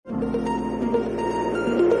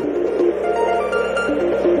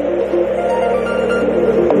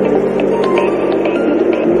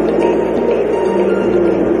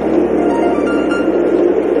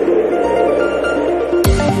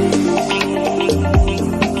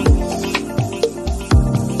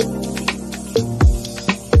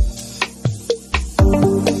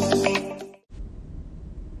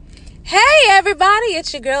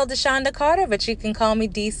it's your girl, Deshaunda Carter, but you can call me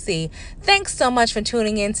DC. Thanks so much for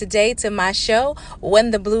tuning in today to my show, When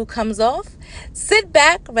the Blue Comes Off. Sit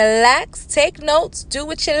back, relax, take notes, do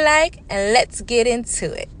what you like, and let's get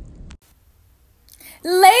into it.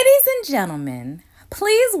 Ladies and gentlemen,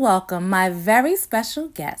 please welcome my very special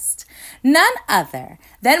guest, none other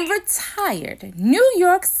than retired New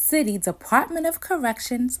York City Department of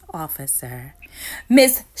Corrections officer,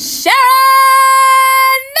 Miss Sharon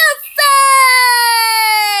Nelson!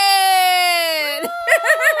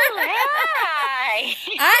 Hi!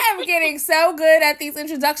 I am getting so good at these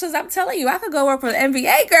introductions. I'm telling you, I could go work for the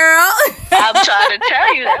NBA, girl. I'm trying to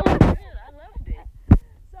tell you, that was good. I loved it.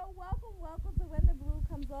 So welcome to When the Blue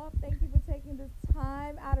Comes Off. Thank you for taking this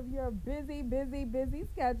time out of your busy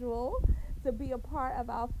schedule to be a part of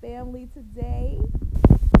our family today.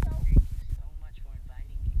 Thank you so much for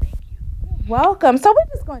inviting me. Thank you. Welcome. So we're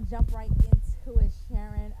just going to jump right into it,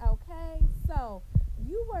 Sharon. Okay. So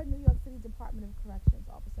you were New York City Department of Corrections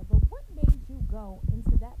officer, but what made you go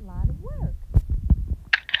into that line of work?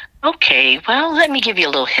 Okay, well, let me give you a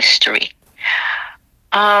little history.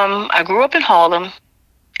 I grew up in Harlem,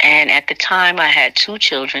 and at the time I had 2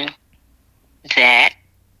 children that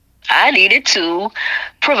I needed to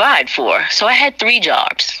provide for. So I had 3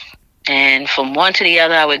 jobs. And from one to the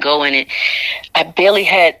other, I would go in it. I barely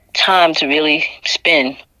had time to really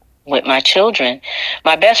spend with my children.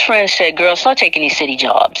 My best friend said, girl, start taking these city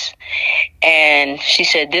jobs. And she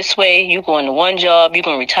said, this way, you go into one job, you're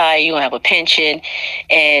going to retire, you're going to have a pension,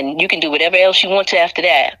 and you can do whatever else you want to after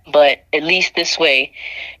that. But at least this way,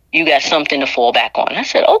 you got something to fall back on. I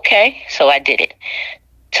said, okay. So I did it.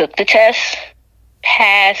 Took the test,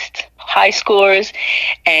 passed, high scores,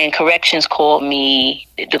 and corrections called me.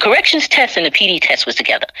 The corrections test and the PD test was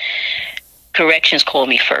together. Corrections called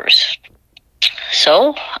me first.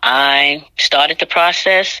 So I started the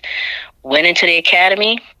process, went into the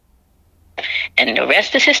academy, and the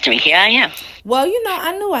rest is history. Here I am. Well,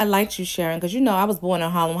 I knew I liked you, Sharon, because, I was born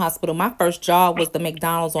in Harlem Hospital. My first job was the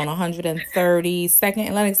McDonald's on 132nd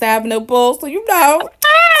and Lenox Avenue, Bull. So,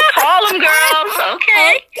 Harlem girls.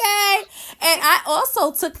 Okay. Okay. And I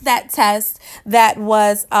also took that test that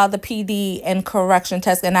was the PD and correction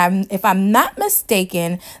test. And if I'm not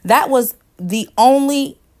mistaken, that was the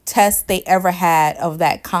only test they ever had of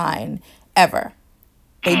that kind ever.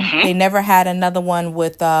 They never had another one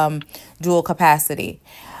with dual capacity.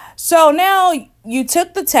 So now you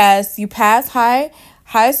took the test, you passed high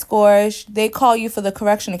scores. They call you for the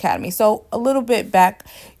correction academy. So a little bit back,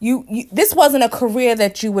 you this wasn't a career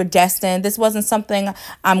that you were destined. This wasn't something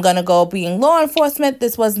I'm gonna go be in law enforcement.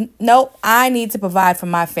 This was nope. I need to provide for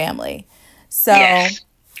my family. So yes.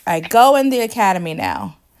 I go in the academy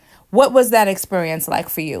now. What was that experience like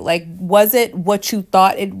for you? Like, was it what you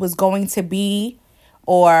thought it was going to be?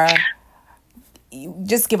 Or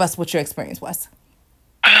just give us what your experience was.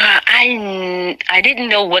 I didn't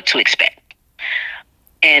know what to expect.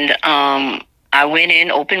 And I went in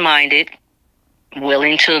open-minded,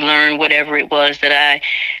 willing to learn whatever it was that I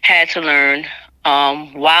had to learn.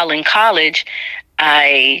 While in college,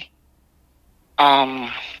 I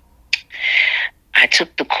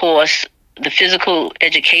took the course, the physical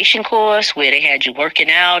education course, where they had you working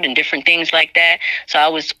out and different things like that. So I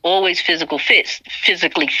was always physically fit.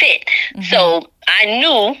 Mm-hmm. So I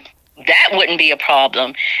knew that wouldn't be a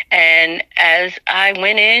problem. And as I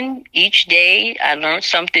went in each day, I learned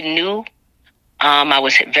something new. I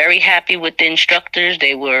was very happy with the instructors.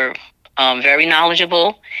 They were very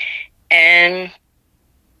knowledgeable, and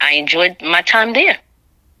I enjoyed my time there.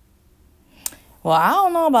 Well, I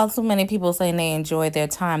don't know about so many people saying they enjoyed their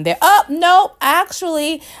time there. No,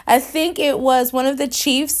 actually, I think it was one of the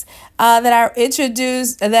chiefs that I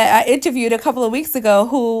interviewed a couple of weeks ago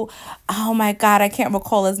who, oh my God, I can't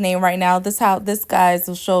recall his name right now. This guys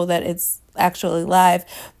will show that it's actually live.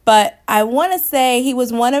 But I want to say he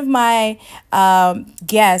was one of my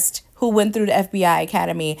guests who went through the FBI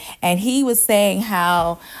Academy, and he was saying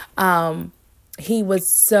how he was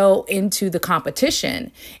so into the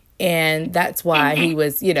competition. And that's why he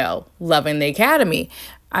was, loving the academy.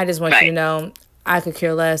 I just want you to know, I could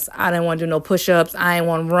care less. I didn't want to do no push-ups. I didn't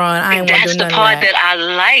want to run. I didn't want to do none of that. That's the part that I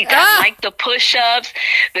liked. I liked the push-ups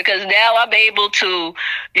because now I'm able to,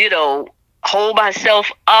 hold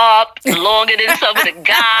myself up longer than some of the guys.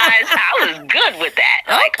 I was good with that.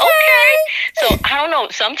 Like, okay. So, I don't know.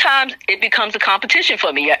 Sometimes it becomes a competition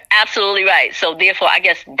for me. You're absolutely right. So, therefore, I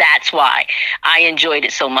guess that's why I enjoyed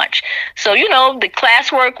it so much. So, the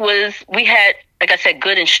classwork we had, like I said,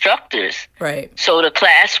 good instructors. Right. So, the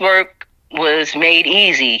classwork was made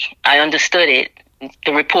easy. I understood it.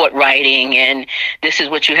 the report writing, and this is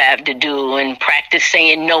what you have to do, and practice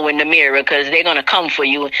saying no in the mirror because they're going to come for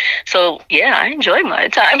you. So, yeah, I enjoyed my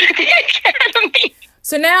time at the academy.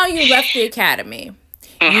 So now you left the academy.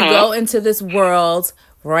 Mm-hmm. You go into this world,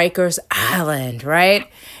 Rikers Island, right?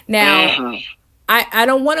 Now, mm-hmm. I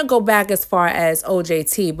don't want to go back as far as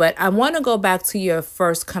OJT, but I want to go back to your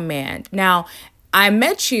first command. Now, I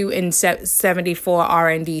met you in 74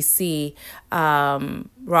 RNDC,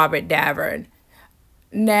 Robert Davern.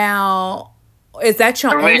 Now, is that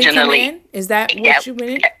your only command? Is that what you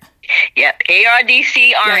went in? Yep,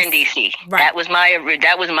 ARDC, RNDC. Yes. Right.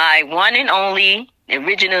 That was my one and only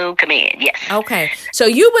original command. Yes. Okay, so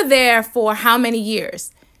you were there for how many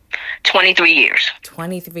years? 23 years.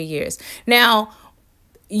 23 years. Now,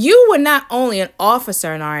 you were not only an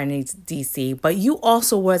officer in RNDC, but you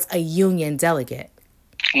also was a union delegate.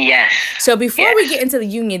 Yes. So before we get into the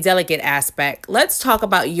union delegate aspect, let's talk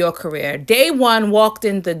about your career. Day one, walked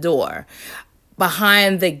in the door,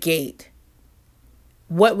 behind the gate.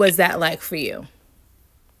 What was that like for you?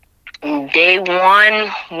 Day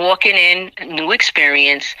one, walking in, new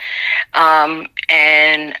experience. And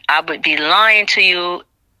I would be lying to you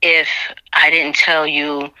if I didn't tell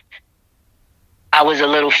you I was a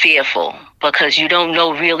little fearful, because you don't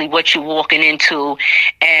know really what you're walking into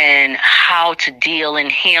and how to deal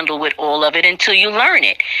and handle with all of it until you learn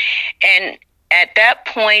it. And at that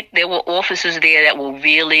point, there were officers there that were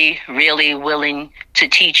really, really willing to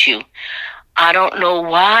teach you. I don't know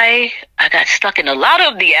why I got stuck in a lot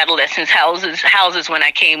of the adolescents' houses when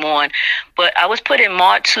I came on, but I was put in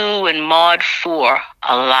Mod 2 and Mod 4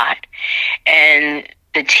 a lot. And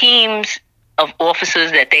the teams of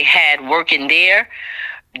officers that they had working there,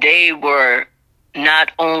 they were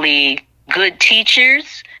not only good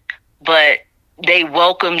teachers, but they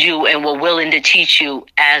welcomed you and were willing to teach you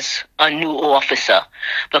as a new officer.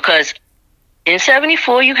 Because in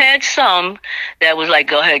 74, you had some that was like,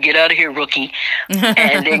 go ahead, get out of here, rookie.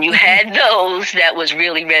 And then you had those that was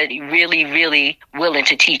really ready, really, really willing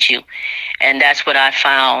to teach you. And that's what I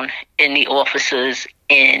found in the officers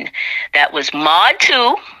that was Mod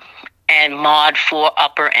 2 and Mod 4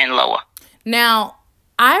 upper and lower. Now,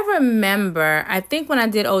 I remember, I think when I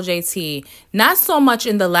did OJT, not so much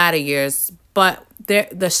in the latter years, but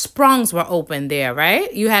the Sprungs were open there,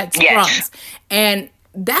 right? You had Sprungs. Yes. And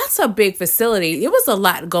that's a big facility. It was a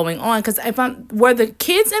lot going on. Because were the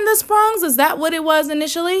kids in the Sprungs? Is that what it was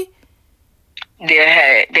initially?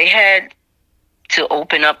 They had to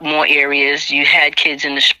open up more areas. You had kids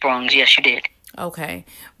in the Sprungs. Yes, you did. Okay.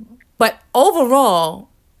 But overall,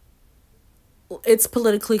 it's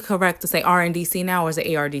politically correct to say RNDC now, or is it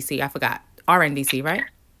ARDC? I forgot. RNDC, right?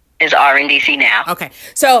 It's RNDC now. Okay.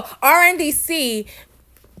 So RNDC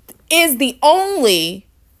is the only,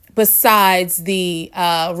 besides the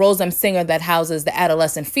Rose M. Singer, that houses the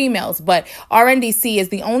adolescent females, but RNDC is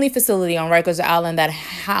the only facility on Rikers Island that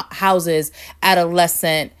houses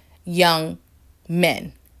adolescent young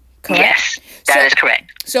men. Correct? Yes, that is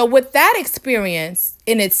correct. So with that experience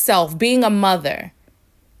in itself, being a mother,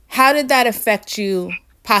 how did that affect you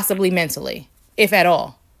possibly mentally, if at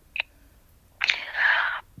all?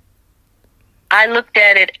 I looked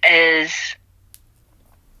at it as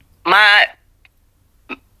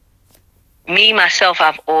myself,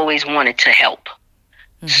 I've always wanted to help.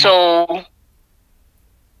 Mm-hmm. So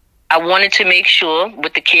I wanted to make sure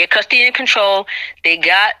with the care, custody, and control, they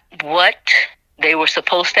got what they were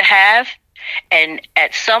supposed to have. And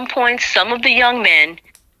at some point, some of the young men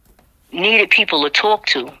needed people to talk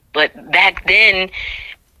to. But back then,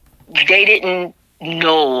 they didn't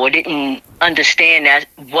know or didn't understand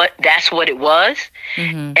that's what it was.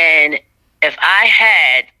 Mm-hmm. And if I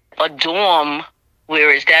had a dorm,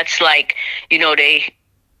 whereas that's like, it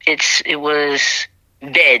was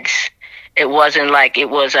beds. It wasn't like it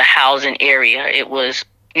was a housing area. It was,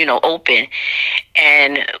 open.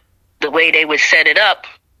 And the way they would set it up,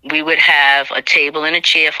 we would have a table and a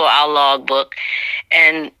chair for our logbook.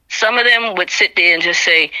 And some of them would sit there and just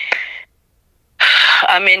say,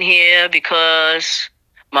 I'm in here because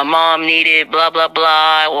my mom needed blah, blah,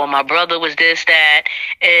 blah, or my brother was this, that.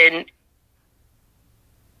 And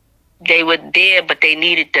they were there, but they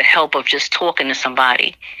needed the help of just talking to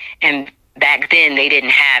somebody. And back then, they didn't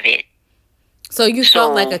have it. So you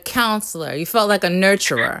felt like a counselor. You felt like a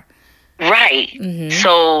nurturer. Right. Mm-hmm.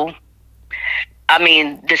 So,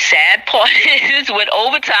 the sad part is with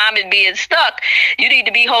overtime and being stuck, you need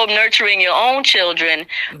to be home nurturing your own children.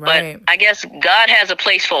 Right. But I guess God has a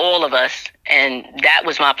place for all of us, and that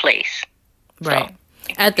was my place. Right. So.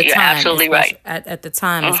 At the You're time, absolutely right. at the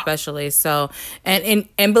time, especially. So, and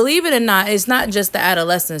believe it or not, it's not just the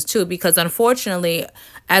adolescents too, because unfortunately,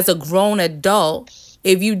 as a grown adult,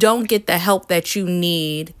 if you don't get the help that you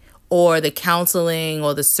need or the counseling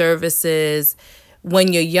or the services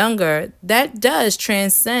when you're younger, that does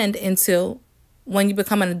transcend into when you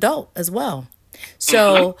become an adult as well.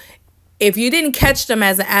 So if you didn't catch them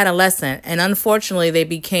as an adolescent, and unfortunately they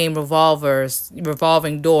became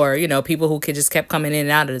revolving door, people who just kept coming in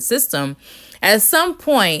and out of the system, at some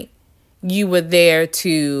point you were there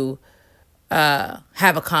to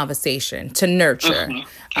have a conversation, to nurture.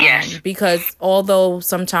 Yes. Because although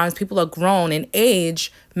sometimes people are grown in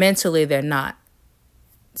age, mentally they're not.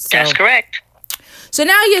 So, that's correct. So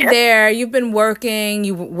now you're there, you've been working,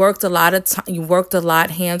 you worked a lot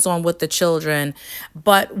hands-on with the children,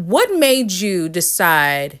 but what made you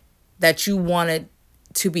decide that you wanted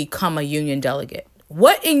to become a union delegate?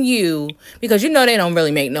 What in you, because they don't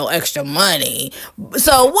really make no extra money,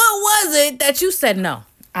 so what was it that you said, no,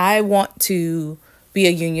 I want to be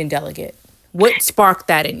a union delegate? What sparked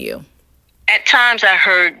that in you? At times I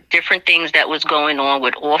heard different things that was going on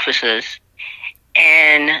with officers,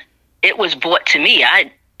 and it was brought to me.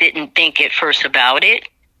 I didn't think at first about it,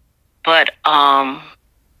 but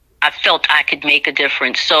I felt I could make a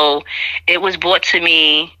difference. So it was brought to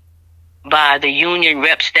me by the union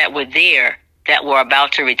reps that were there that were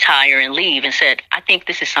about to retire and leave, and said, I think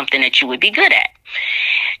this is something that you would be good at.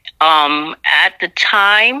 At the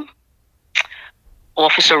time,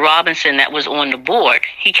 Officer Robinson, that was on the board,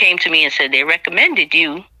 he came to me and said, they recommended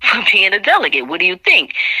you for being a delegate. What do you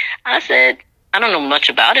think? I said, I don't know much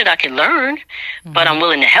about it. I can learn, but I'm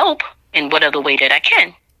willing to help in whatever way that I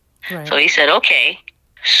can. Right. So he said, okay.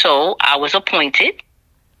 So I was appointed.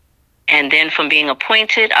 And then from being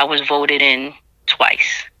appointed, I was voted in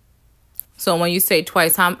twice. So when you say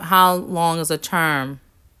twice, how long is a term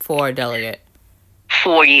for a delegate?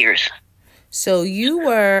 4 years. So you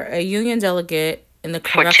were a union delegate in the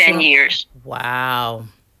correctional... For 10 years. Wow.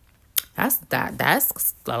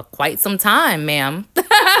 That's quite some time, ma'am.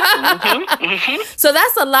 So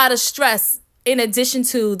that's a lot of stress in addition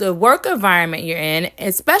to the work environment you're in,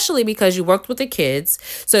 especially because you worked with the kids.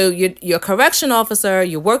 So you're a correction officer,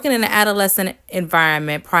 you're working in an adolescent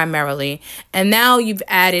environment primarily, and now you've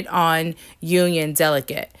added on union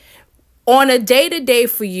delegate. On a day-to-day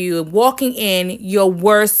for you, walking in your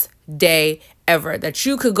worst day ever, that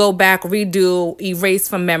you could go back, redo, erase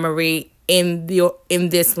from memory in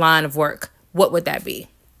this line of work, what would that be?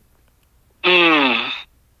 An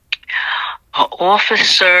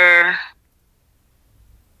officer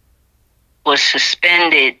was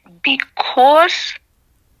suspended because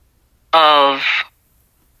of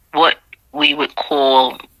what we would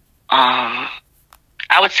call, I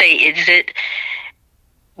would say,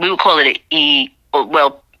 we would call it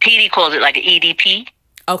PD calls it like an EDP.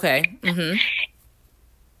 Okay. Mm-hmm.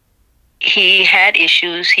 He had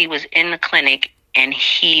issues. He was in the clinic, and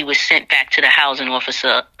he was sent back to the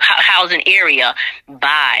housing area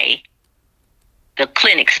by the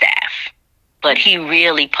clinic staff. But he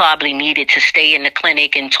really probably needed to stay in the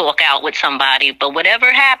clinic and talk out with somebody. But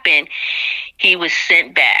whatever happened, he was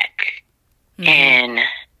sent back, and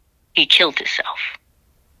he killed himself.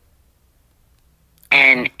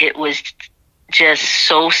 And it was just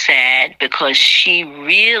so sad because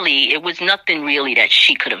it was nothing really that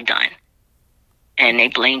she could have done. And they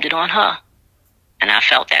blamed it on her. And I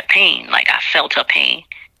felt that pain. Like, I felt her pain.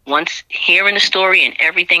 Once hearing the story and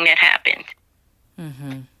everything that happened.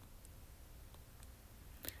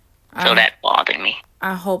 So that bothered me.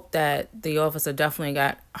 I hope that the officer definitely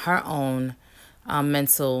got her own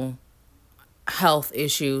mental health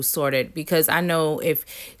issues sorted, because I know if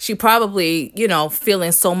she probably,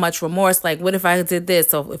 feeling so much remorse, like, what if I did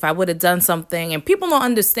this, or if I would have done something, and people don't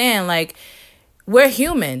understand, like, we're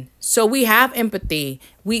human, so we have empathy.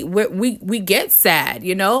 We get sad,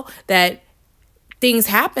 that things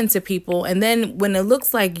happen to people, and then when it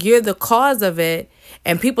looks like you're the cause of it,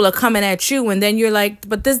 and people are coming at you, and then you're like,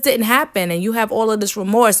 but this didn't happen, and you have all of this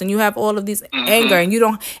remorse, and you have all of these anger, and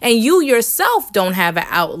you yourself don't have an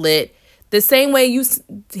outlet. The same way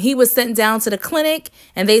he was sent down to the clinic,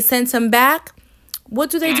 and they sent him back. What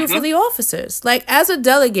do they do for the officers? Like, as a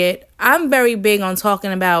delegate, I'm very big on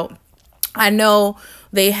talking about, I know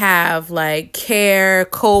they have like care,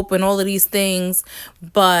 cope, and all of these things,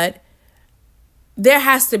 but there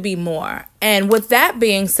has to be more. And with that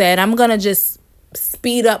being said, I'm going to just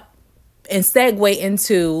speed up and segue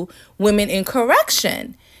into women in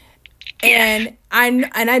correction. And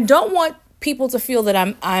I don't want people to feel that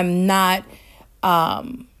I'm not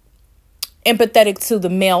empathetic to the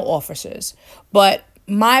male officers, but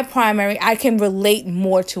I can relate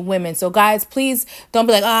more to women. So guys, please don't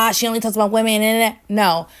be like, she only talks about women.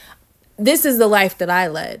 No, this is the life that I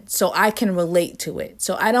led, so I can relate to it.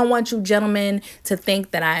 So I don't want you gentlemen to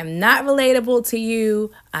think that I am not relatable to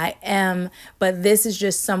you. I am, but this is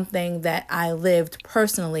just something that I lived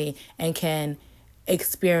personally and can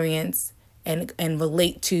experience and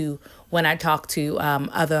relate to when I talk to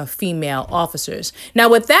other female officers. Now,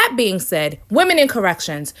 with that being said, women in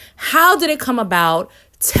corrections, how did it come about?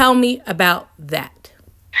 Tell me about that.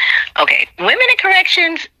 Okay, Women in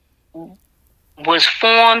Corrections was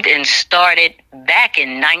formed and started back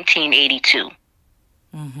in 1982.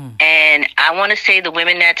 Mm-hmm. And I want to say the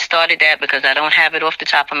women that started that, because I don't have it off the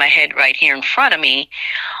top of my head right here in front of me,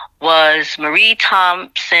 was Marie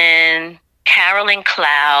Thompson, Carolyn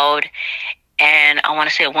Cloud, and I want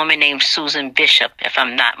to say a woman named Susan Bishop, if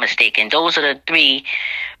I'm not mistaken. Those are the three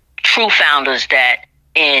true founders that,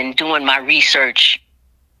 in doing my research,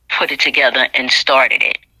 put it together and started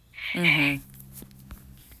it. Mm-hmm.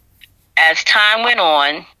 As time went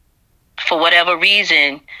on, for whatever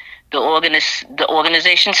reason, the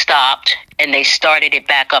organization stopped, and they started it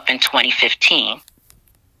back up in 2015.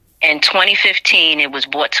 In 2015, it was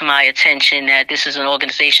brought to my attention that this is an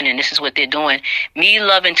organization and this is what they're doing. Me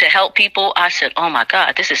loving to help people, I said, oh my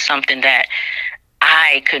God, this is something that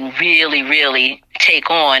I can really, really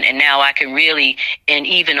take on. And now I can really, in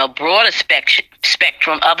even a broader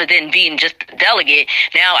spectrum other than being just a delegate,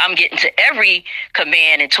 now I'm getting to every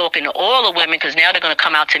command and talking to all the women, because now they're going to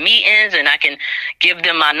come out to meetings and I can give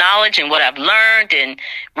them my knowledge and what I've learned and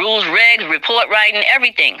rules, regs, report writing,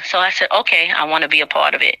 everything. So I said, okay, I want to be a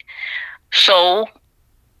part of it. So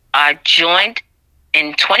I joined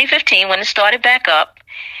in 2015 when it started back up,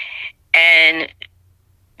 and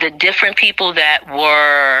the different people that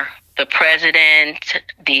were the president,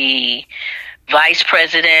 the vice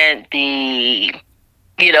president, as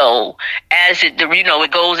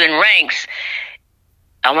it goes in ranks.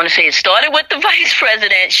 I want to say it started with the vice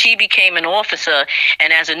president. She became an officer,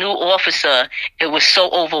 and as a new officer, it was so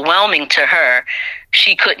overwhelming to her,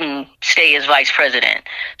 she couldn't stay as vice president.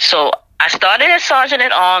 So I started as sergeant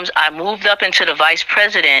at arms. I moved up into the vice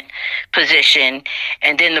president position,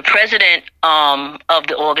 and then the president of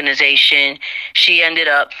the organization, she ended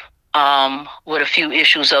up with a few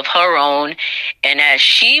issues of her own, and as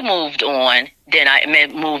she moved on, then I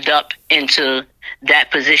moved up into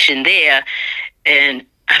that position there, and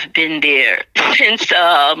I've been there since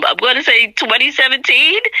I'm going to say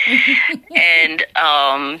 2017, and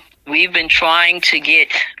we've been trying to get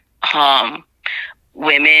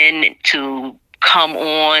women to come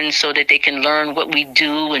on so that they can learn what we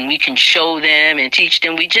do and we can show them and teach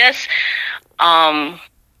them. We just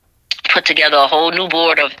put together a whole new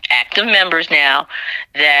board of active members now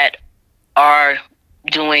that are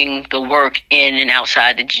doing the work in and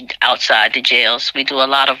outside the jails. We do a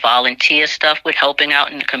lot of volunteer stuff with helping out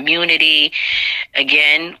in the community,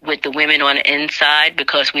 again, with the women on the inside,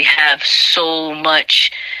 because we have so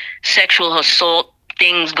much sexual assault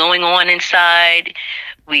things going on inside.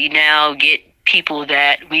 We now get people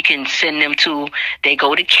that we can send them to, they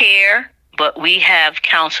go to care, but we have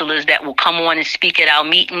counselors that will come on and speak at our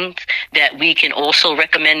meetings that we can also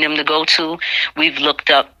recommend them to go to. We've looked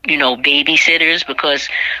up, babysitters, because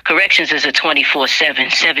corrections is a 24/7,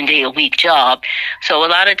 7-day-a-week job. So a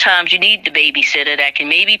lot of times you need the babysitter that can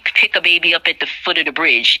maybe pick a baby up at the foot of the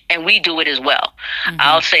bridge, and we do it as well. Mm-hmm.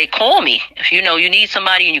 I'll say, call me if you need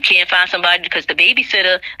somebody and you can't find somebody, because the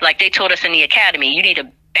babysitter, like they taught us in the academy, you need a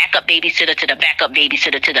backup babysitter to the backup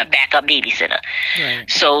babysitter to the backup babysitter. Right.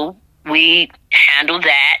 So we handle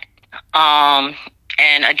that.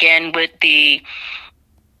 And again, with the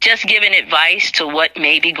just giving advice to what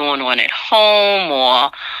may be going on at home or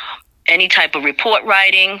any type of report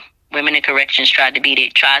writing, Women in Corrections tries to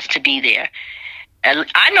be there.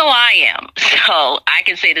 And I know I am, so I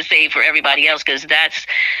can say the same for everybody else, because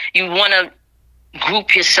you want to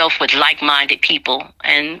group yourself with like-minded people,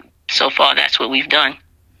 and so far that's what we've done.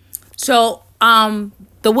 So,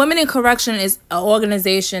 the Women in Correction is an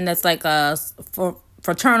organization that's like a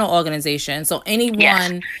fraternal organization. So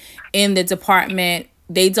anyone in the department,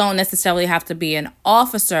 they don't necessarily have to be an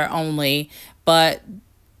officer only, but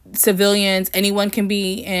civilians, anyone can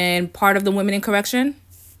be in part of the Women in Correction?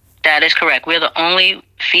 That is correct. We're the only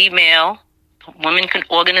female women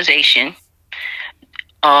organization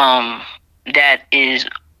that is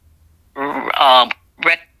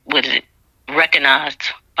recognized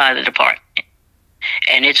by the department.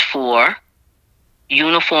 And it's for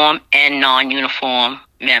uniform and non-uniform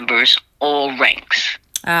members, all ranks.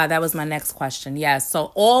 That was my next question. Yes.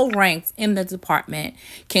 So all ranks in the department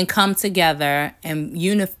can come together and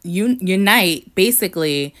unite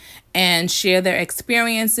basically and share their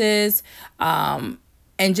experiences, and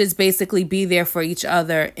just basically be there for each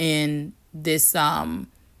other in this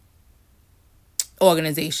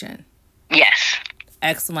organization. Yes.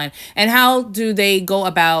 Excellent. And how do they go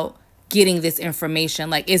about getting this information?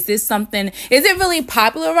 Like, is this something, is it really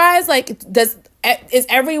popularized? Like, is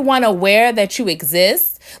everyone aware that you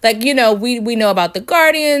exist? Like, you know, we know about the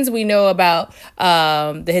Guardians, we know about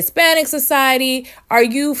the Hispanic Society. Are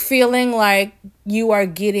you feeling like you are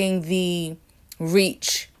getting the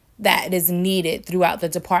reach that is needed throughout the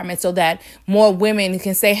department so that more women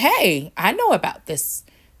can say, hey, I know about this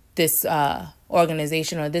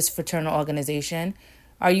organization or this fraternal organization?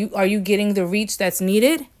 Are you getting the reach that's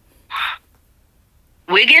needed?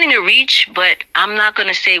 We're getting a reach, but I'm not going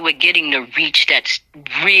to say we're getting the reach that's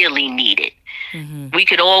really needed. Mm-hmm. We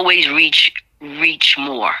could always reach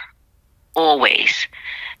more, always.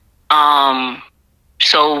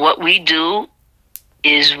 So what we do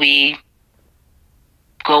is we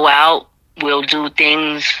go out, we'll do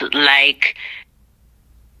things like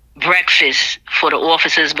breakfast for the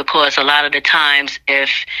officers, because a lot of the times if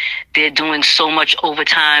they're doing so much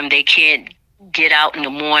overtime, they can't get out in the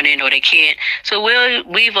morning, or they can't. So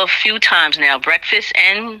we've a few times now, breakfast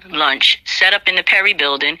and lunch set up in the Perry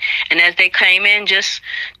building. And as they came in, just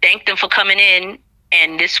thank them for coming in.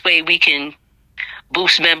 And this way we can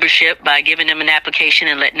boost membership by giving them an application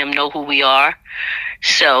and letting them know who we are.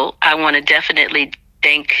 So I want to definitely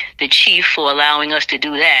thank the chief for allowing us to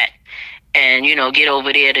do that. And, you know, get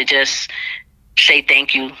over there to just say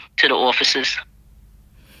thank you to the officers.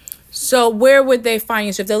 So where would they find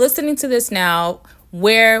you? So if they're listening to this now,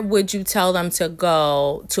 where would you tell them to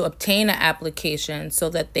go to obtain an application so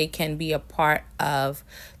that they can be a part of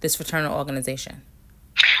this fraternal organization?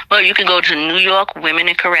 Well, you can go to New York Women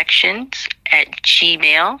in Corrections at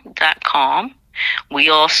gmail.com. We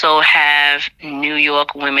also have New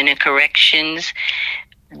York Women in Corrections.org.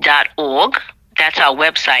 That's our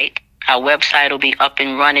website. Our website will be up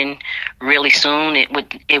and running really soon. It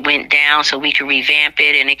went down, so we could revamp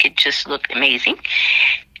it, and it could just look amazing.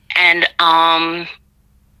 And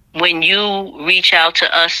when you reach out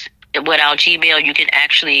to us with our Gmail, you can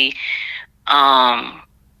actually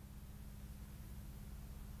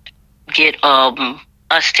get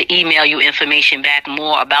us to email you information back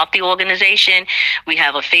more about the organization. We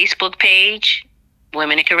have a Facebook page,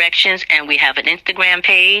 Women in Corrections, and we have an Instagram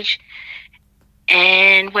page.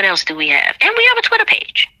 And what else do we have? And we have a Twitter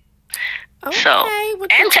page. Okay, so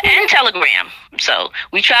and Telegram. So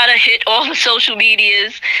we try to hit all the social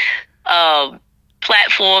medias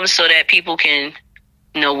platforms so that people can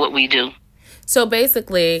know what we do. So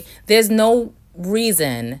basically, there's no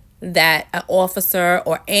reason that an officer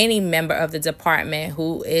or any member of the department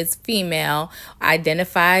who is female,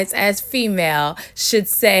 identifies as female, should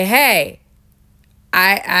say, hey,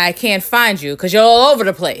 I can't find you because you're all over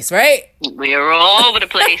the place, right? We're all over the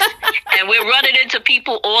place. And we're running into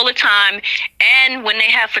people all the time. And when they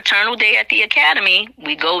have Fraternal Day at the Academy,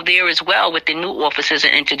 we go there as well with the new officers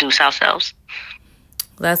and introduce ourselves.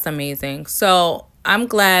 That's amazing. So I'm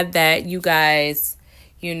glad that you guys,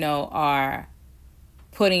 you know, are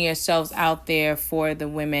putting yourselves out there for the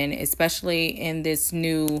women, especially in this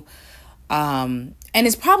new and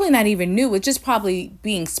it's probably not even new. It's just probably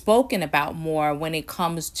being spoken about more when it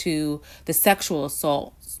comes to the sexual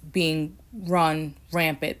assaults being run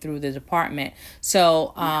rampant through the department.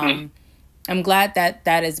 So I'm glad that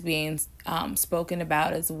that is being spoken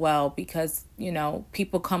about as well, because, you know,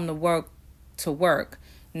 people come to work,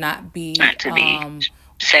 not to be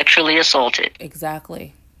sexually assaulted.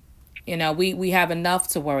 Exactly. You know, we have enough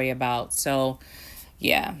to worry about. So,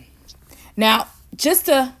 yeah. Now,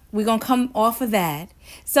 we're going to come off of that.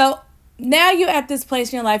 So now you're at this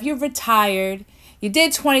place in your life. You're retired. You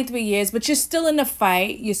did 23 years, but you're still in the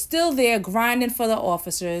fight. You're still there grinding for the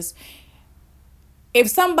officers. If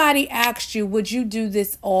somebody asked you, would you do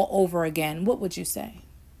this all over again? What would you say?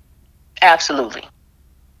 Absolutely.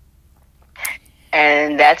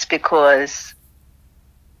 And that's because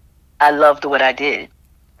I loved what I did.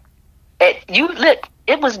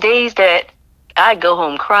 It was days that I'd go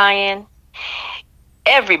home crying.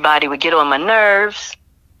 Everybody would get on my nerves,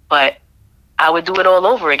 but I would do it all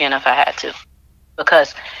over again if I had to,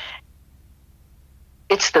 because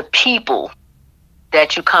it's the people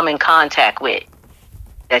that you come in contact with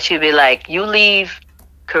that you'd be like, you leave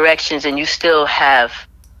corrections and you still have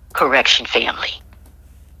correction family.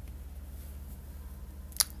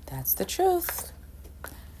 That's the truth.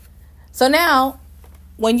 So now,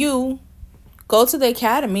 when you go to the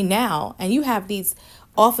academy now and you have these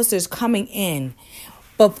officers coming in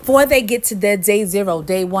before they get to their day 0,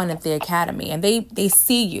 day 1 at the academy, and they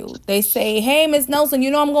see you. They say, hey, Ms. Nelson,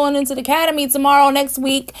 you know I'm going into the academy tomorrow, next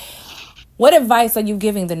week. What advice are you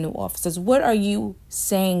giving the new officers? What are you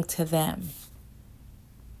saying to them?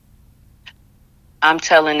 I'm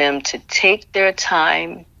telling them to take their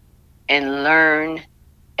time and learn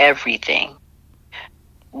everything.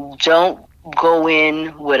 Don't go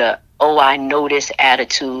in with a, oh, I know this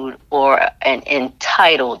attitude or an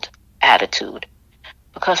entitled attitude.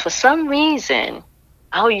 Because for some reason,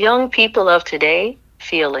 our young people of today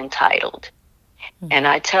feel entitled. Mm-hmm. And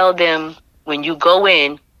I tell them, when you go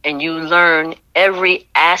in and you learn every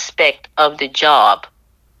aspect of the job,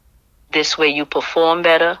 this way you perform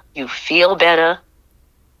better, you feel better,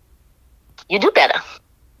 you do better.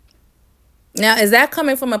 Now, is that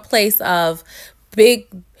coming from a place of big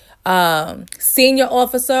senior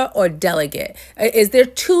officer or delegate? Is there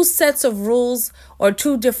two sets of rules or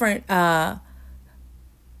two different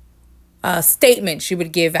statements you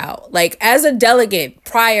would give out? Like, as a delegate,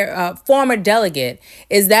 former delegate,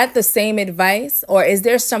 is that the same advice, or is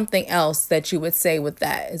there something else that you would say with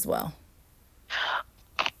that as well?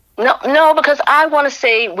 No, because I want to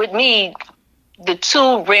say, with me, the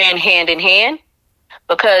two ran hand in hand,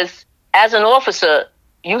 because as an officer,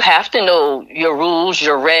 you have to know your rules,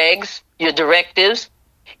 your regs, your directives,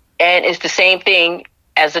 and it's the same thing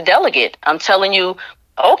as a delegate. I'm telling you,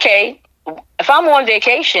 okay, if I'm on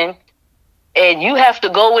vacation and you have to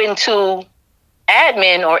go into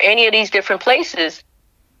admin or any of these different places,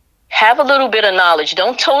 have a little bit of knowledge.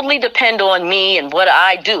 Don't totally depend on me and what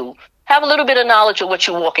I do. Have a little bit of knowledge of what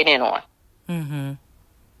you're walking in on. Mm-hmm.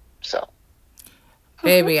 So.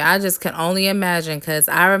 Baby, I just can only imagine, because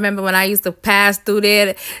I remember when I used to pass through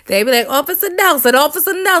there, they'd be like, Officer Nelson,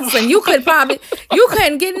 Officer Nelson. You couldn't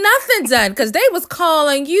get nothing done because they was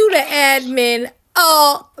calling you the admin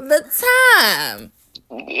all the time.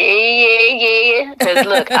 Yeah. Because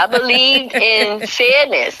look, I believed in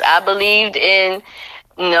fairness. I believed in,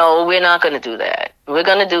 no, we're not going to do that. We're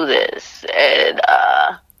going to do this. And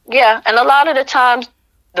and a lot of the times,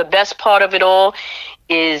 the best part of it all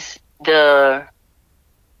is the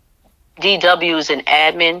DWs and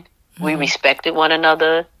admin. Mm-hmm. We respected one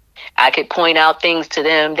another. I could point out things to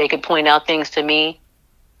them. They could point out things to me.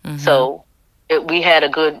 Mm-hmm. So we had a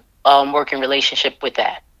good working relationship with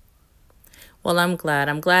that. Well, I'm glad.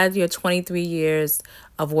 I'm glad your 23 years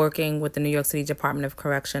of working with the New York City Department of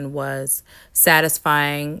Correction was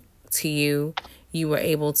satisfying to you. You were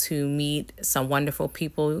able to meet some wonderful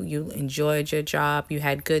people. You enjoyed your job. You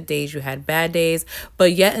had good days. You had bad days.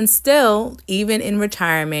 But yet and still, even in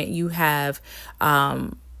retirement, you have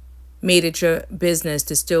made it your business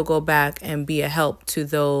to still go back and be a help to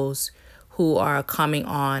those who are coming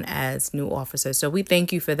on as new officers. So we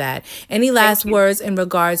thank you for that. Any last words in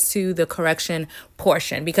regards to the correction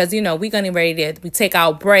portion? Because, we're getting ready to take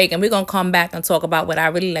our break, and we're going to come back and talk about what I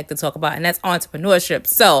really like to talk about, and that's entrepreneurship.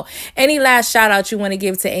 So any last shout out you want to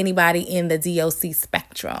give to anybody in the DOC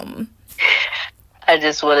spectrum? I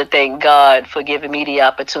just want to thank God for giving me the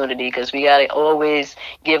opportunity, because we got to always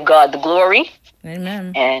give God the glory.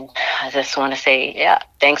 Amen. And I just want to say,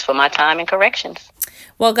 thanks for my time in corrections.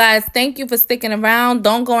 Well, guys, thank you for sticking around.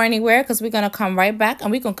 Don't go anywhere, because we're going to come right back,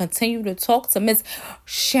 and we're going to continue to talk to Miss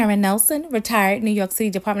Sharon Nelson, retired New York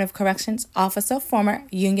City Department of Corrections officer, former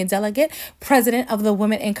union delegate, president of the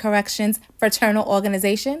Women in Corrections fraternal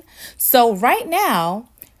organization. So right now,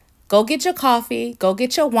 go get your coffee, go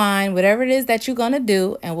get your wine, whatever it is that you're going to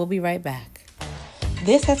do, and we'll be right back.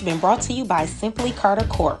 This has been brought to you by Simply Carter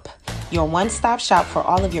Corp., your one-stop shop for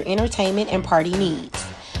all of your entertainment and party needs.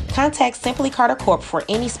 Contact Simply Carter Corp for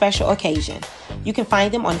any special occasion. You can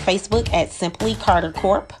find them on Facebook at Simply Carter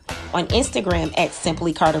Corp, on Instagram at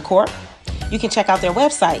Simply Carter Corp. You can check out their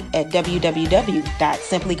website at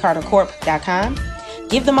www.simplycartercorp.com.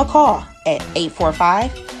 Give them a call at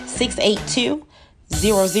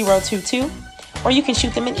 845-682-0022, or you can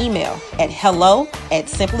shoot them an email at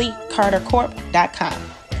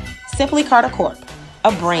hello@simplycartercorp.com. Simply Carter Corp,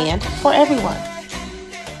 a brand for everyone.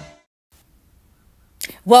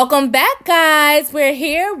 Welcome back, guys. We're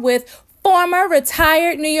here with former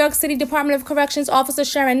retired New York City Department of Corrections officer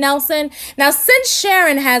Sharon Nelson. Now, since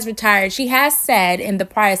Sharon has retired, she has said in the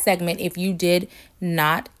prior segment, if you did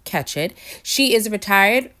not catch it, she is a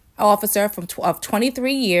retired officer of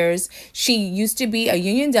 23 years. She used to be a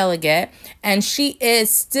union delegate, and she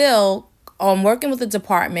is still working with the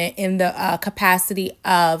department in the capacity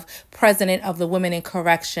of president of the Women in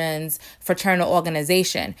Corrections fraternal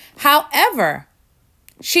organization. However,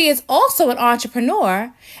 she is also an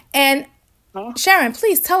entrepreneur. And Sharon,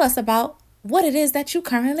 please tell us about what it is that you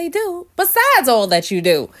currently do besides all that you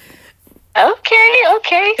do.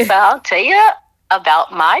 Okay. So I'll tell you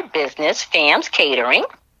about my business, Fam's Catering.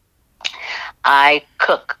 I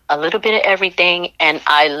cook a little bit of everything, and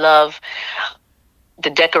I love the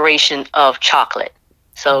decoration of chocolate.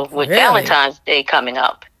 So with Valentine's Day coming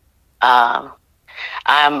up, I'm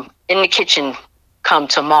in the kitchen come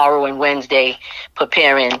tomorrow and Wednesday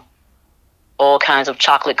preparing all kinds of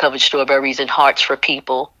chocolate-covered strawberries and hearts for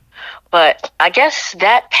people. But I guess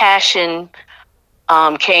that passion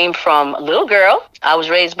came from a little girl. I was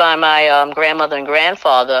raised by my grandmother and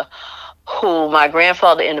grandfather, who my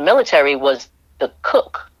grandfather in the military was the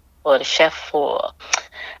cook or the chef or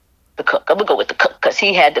the cook. I'm going to go with the cook because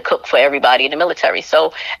he had to cook for everybody in the military.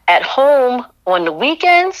 So at home on the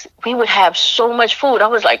weekends, we would have so much food. I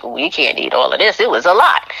was like, we can't eat all of this. It was a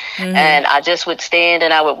lot. Mm-hmm. And I just would stand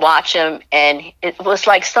and I would watch him. And it was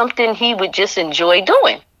like something he would just enjoy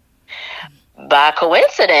doing. By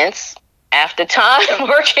coincidence, after time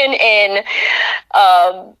working in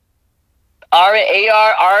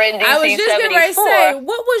R&D I was just going to say,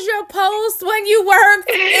 what was your post when you worked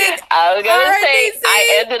in I was going to say,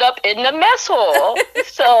 I ended up in the mess hall.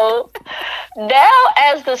 So now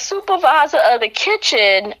as the supervisor of the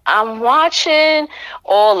kitchen, I'm watching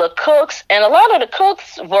all the cooks, and a lot of the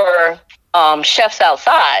cooks were chefs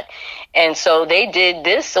outside. And so they did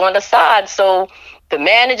this on the side. So the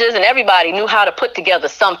managers and everybody knew how to put together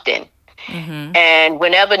something. Mm-hmm. And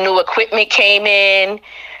whenever new equipment came in,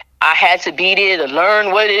 I had to be there to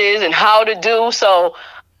learn what it is and how to do. So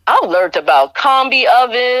I learned about combi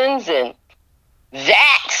ovens and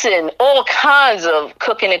vats and all kinds of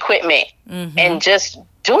cooking equipment. Mm-hmm. And just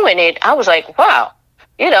doing it, I was like, wow,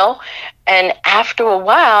 And after a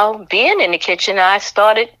while, being in the kitchen, I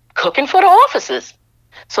started cooking for the officers.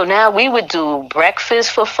 So now we would do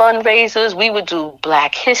breakfast for fundraisers. We would do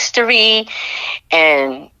Black History,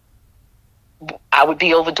 and I would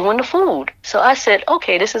be overdoing the food. So I said,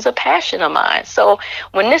 okay, this is a passion of mine. So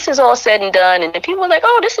when this is all said and done, and the people are like,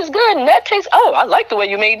 oh, this is good, and that tastes, oh, I like the way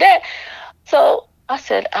you made that. So I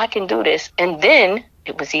said, I can do this. And then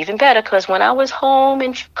it was even better, because when I was home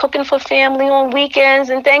and cooking for family on weekends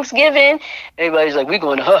and Thanksgiving, everybody's like, we're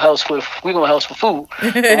going to her house for food.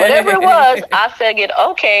 Whatever it was, I figured,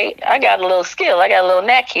 okay, I got a little skill. I got a little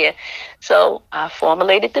knack here. So I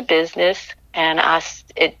formulated the business. And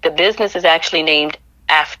the business is actually named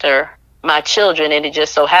after my children. And it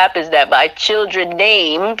just so happens that my children's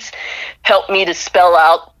names help me to spell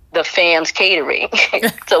out the Fam's Catering.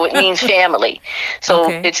 So it means family. So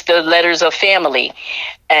It's the letters of family.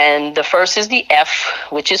 And the first is the F,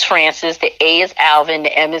 which is Francis. The A is Alvin.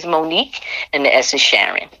 The M is Monique. And the S is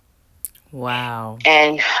Sharon. Wow.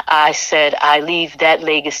 And I said, I leave that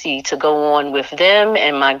legacy to go on with them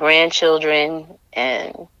and my grandchildren.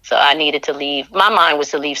 And so I needed to leave. My mind was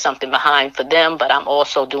to leave something behind for them, but I'm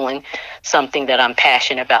also doing something that I'm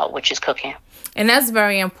passionate about, which is cooking. And that's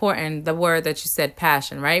very important, the word that you said,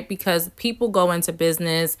 passion, right? Because people go into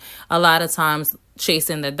business a lot of times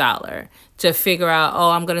chasing the dollar to figure out,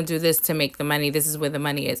 oh, I'm going to do this to make the money. This is where the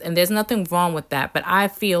money is. And there's nothing wrong with that. But I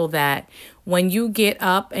feel that when you get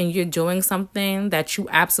up and you're doing something that you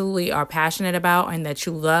absolutely are passionate about and that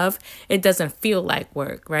you love, it doesn't feel like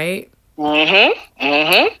work, right?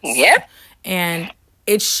 Yep. And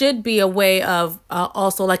it should be a way of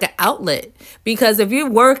also like an outlet, because if you're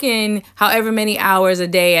working however many hours a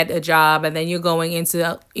day at a job and then you're going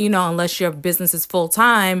into, unless your business is full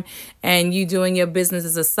time and you doing your business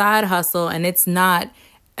as a side hustle, and it's not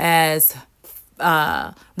as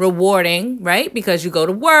rewarding, right? Because you go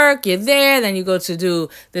to work, you're there, then you go to do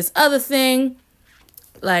this other thing.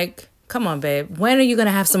 Like, come on, babe. When are you going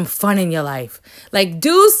to have some fun in your life? Like,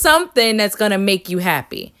 do something that's going to make you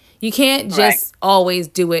happy. You can't just always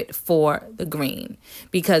do it for the green.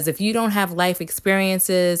 Because if you don't have life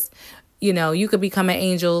experiences, you could become an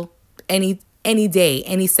angel any day,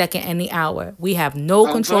 any second, any hour. We have no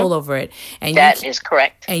control over it. And that is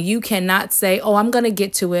correct. And you cannot say, oh, I'm going to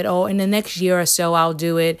get to it. Oh, in the next year or so, I'll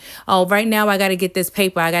do it. Oh, right now, I got to get this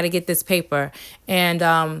paper.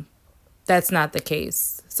 And that's not the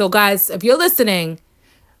case. So, guys, if you're listening,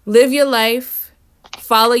 live your life.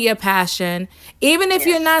 Follow your passion. Even if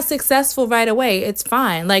you're not successful right away, it's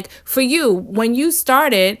fine. Like for you, when you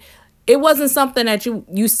started, it wasn't something that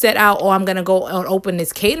you set out, oh, I'm going to go and open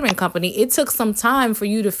this catering company. It took some time for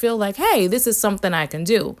you to feel like, hey, this is something I can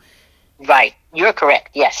do. Right. You're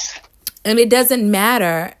correct. Yes. And it doesn't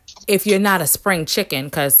matter if you're not a spring chicken,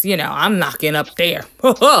 because, I'm knocking up there.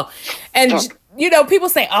 And people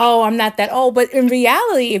say, oh, I'm not that old. But in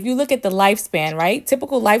reality, if you look at the lifespan, right?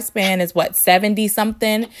 Typical lifespan is what, 70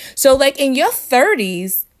 something. So like in your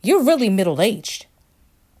 30s, you're really middle-aged.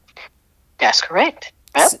 That's correct.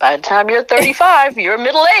 Well, by the time you're 35, you're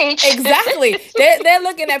middle-aged. Exactly. They're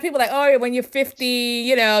looking at people like, oh, when you're 50,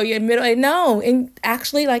 you're middle-aged. No, and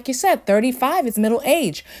actually, like you said, 35 is middle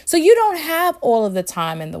age. So you don't have all of the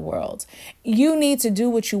time in the world. You need to do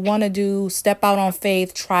what you want to do, step out on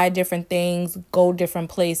faith, try different things, go different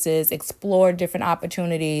places, explore different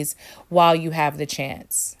opportunities while you have the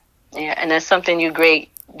chance. Yeah, and that's something great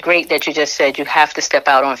that you just said. You have to step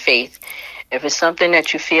out on faith. If it's something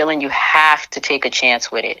that you feel and you have to take a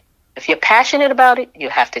chance with it. If you're passionate about it, you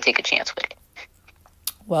have to take a chance with it.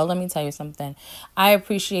 Well, let me tell you something. I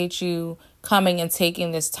appreciate you coming and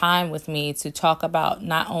taking this time with me to talk about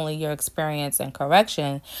not only your experience in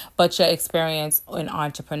correction, but your experience in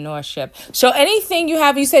entrepreneurship. So anything you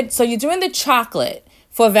have, you said, so you're doing the chocolate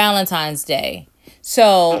for Valentine's Day.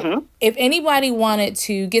 So if anybody wanted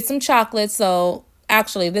to get some chocolate, so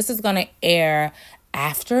actually this is going to air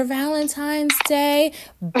after Valentine's Day,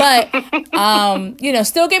 but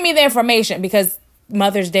still give me the information because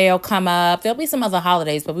Mother's Day will come up. There'll be some other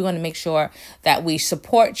holidays, but we want to make sure that we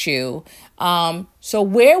support you. So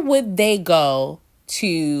where would they go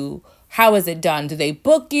to? How is it done? Do they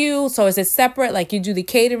book you? So is it separate? Like you do the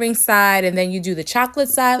catering side and then you do the chocolate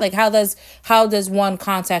side? Like how does one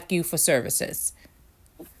contact you for services?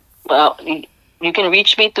 Well, you can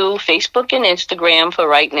reach me through Facebook and Instagram for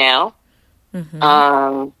right now.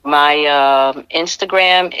 My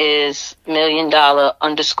Instagram is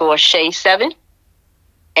 $1,000,000_Shay7.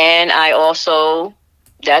 And I also,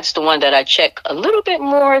 that's the one that I check a little bit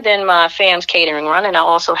more than my Fam's Catering run. And I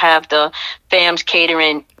also have the Fam's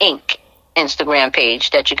Catering Inc. Instagram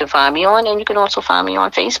page that you can find me on. And you can also find me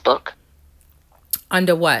on Facebook.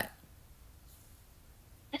 Under what?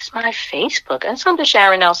 It's my Facebook. It's under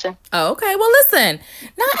Sharon Nelson. Oh, okay. Well, listen,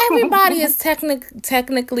 not everybody is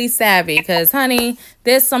technically savvy because, honey,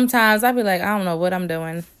 there's sometimes I'll be like, I don't know what I'm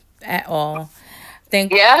doing at all. I'm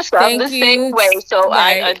the same way, so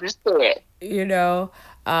I understood.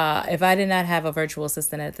 If I did not have a virtual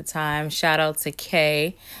assistant at the time, shout out to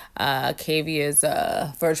Kay. Kavia's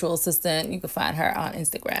virtual assistant. You can find her on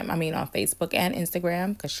Instagram. On Facebook and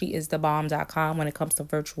Instagram because she is thebomb.com when it comes to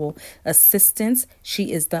virtual assistants.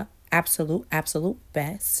 She is the absolute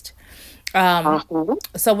best.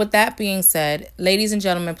 So with that being said, ladies and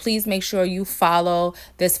gentlemen, please make sure you follow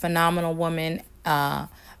this phenomenal woman,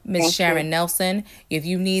 Miss Sharon Nelson. If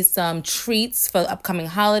you need some treats for upcoming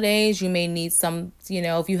holidays, you may need some,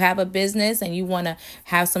 if you have a business and you want to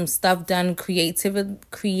have some stuff done creatively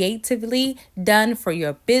done for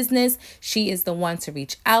your business, she is the one to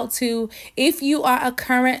reach out to. If you are a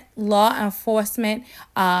current law enforcement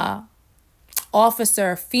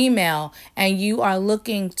officer, female, and you are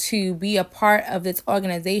looking to be a part of this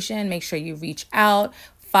organization, make sure you reach out,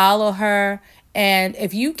 follow her. And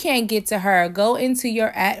if you can't get to her, go into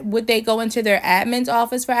would they go into their admin's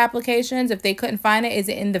office for applications? If they couldn't find it, is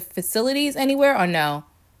it in the facilities anywhere or no?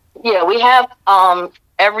 Yeah, we have,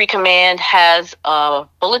 every command has a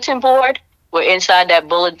bulletin board where inside that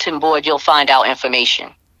bulletin board, you'll find out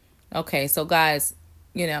information. Okay. So guys,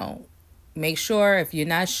 make sure if you're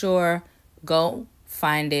not sure, go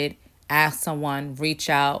find it, ask someone, reach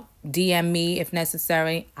out. DM me if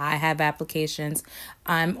necessary. I have applications.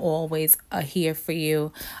 I'm always here for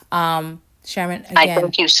you. Sharon, again, I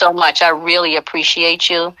thank you so much. I really appreciate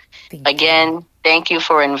you. Thank you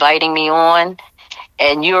for inviting me on.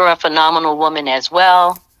 And you're a phenomenal woman as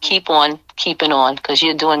well. Keep on keeping on because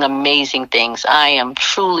you're doing amazing things. I am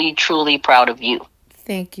truly, truly proud of you.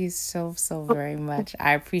 Thank you so very much.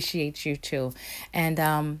 I appreciate you too.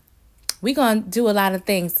 And we're going to do a lot of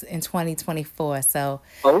things in 2024. So,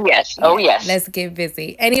 yes. Let's get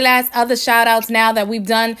busy. Any last other shout outs now that we've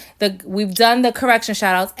done the correction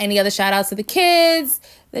shout outs? Any other shout outs to the kids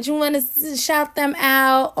that you want to shout them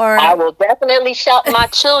out? Or I will definitely shout my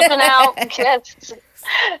children out. Yes.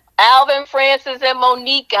 Alvin, Francis, and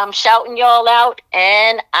Monique, I'm shouting y'all out.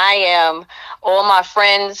 And I am all my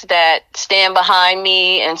friends that stand behind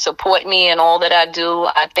me and support me and all that I do.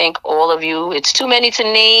 I thank all of you. It's too many to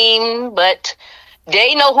name, but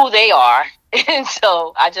they know who they are. And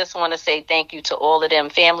so I just want to say thank you to all of them,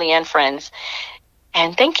 family and friends.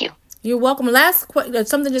 And thank you. You're welcome.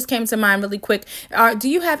 Something just came to mind really quick. Do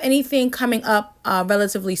you have anything coming up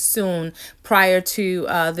relatively soon prior to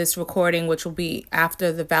this recording, which will be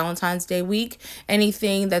after the Valentine's Day week?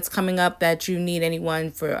 Anything that's coming up that you need anyone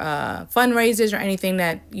for fundraisers or anything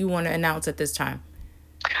that you want to announce at this time?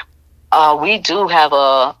 We do have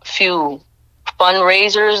a few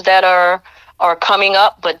fundraisers that are coming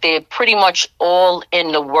up, but they're pretty much all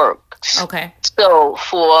in the works. Okay. So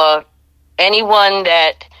for anyone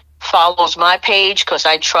that follows my page, because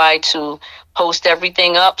I try to post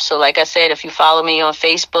everything up. So like I said, if you follow me on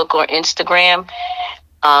Facebook or Instagram,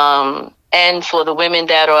 and for the women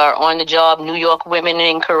that are on the job, New York Women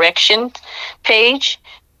in Correction page,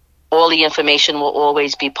 all the information will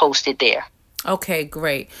always be posted there. Okay,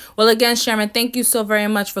 great. Well, again, Sharon, thank you so very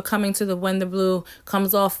much for coming to the When the Blue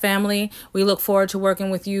Comes Off family. We look forward to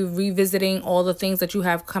working with you, revisiting all the things that you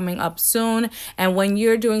have coming up soon. And when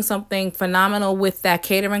you're doing something phenomenal with that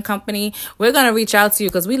catering company, we're going to reach out to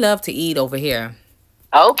you because we love to eat over here.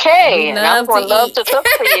 Okay. And I'm going to love to cook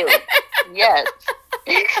for you. Yes.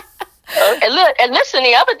 And look, and listen,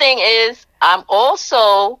 the other thing is I'm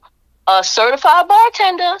also a certified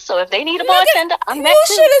bartender, so if they need a bartender, I'm next.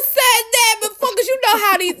 You should have said that before, because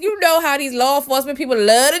you know how these law enforcement people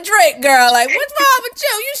love to drink, girl. Like, what's wrong with you?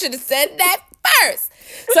 You should have said that first.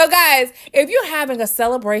 So, guys, if you're having a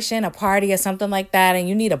celebration, a party, or something like that, and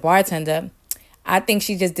you need a bartender, I think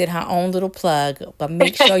she just did her own little plug. But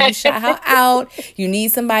make sure you shout her out. You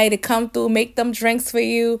need somebody to come through, make them drinks for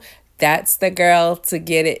you. That's the girl to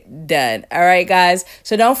get it done. All right, guys.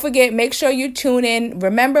 So don't forget, make sure you tune in.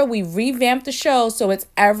 Remember, we revamped the show, so it's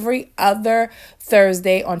every other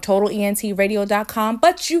Thursday on TotalENTRadio.com.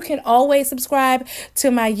 But you can always subscribe to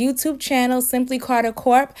my YouTube channel, Simply Carter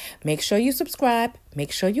Corp. Make sure you subscribe.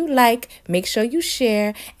 Make sure you like. Make sure you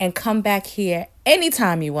share. And come back here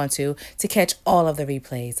anytime you want to catch all of the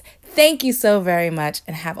replays. Thank you so very much,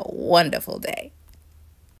 and have a wonderful day.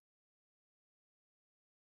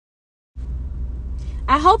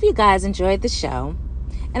 I hope you guys enjoyed the show,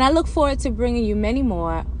 and I look forward to bringing you many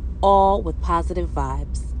more, all with positive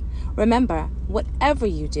vibes. Remember, whatever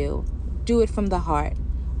you do, do it from the heart,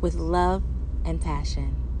 with love and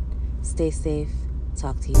passion. Stay safe.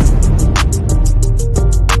 Talk to you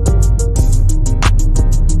soon.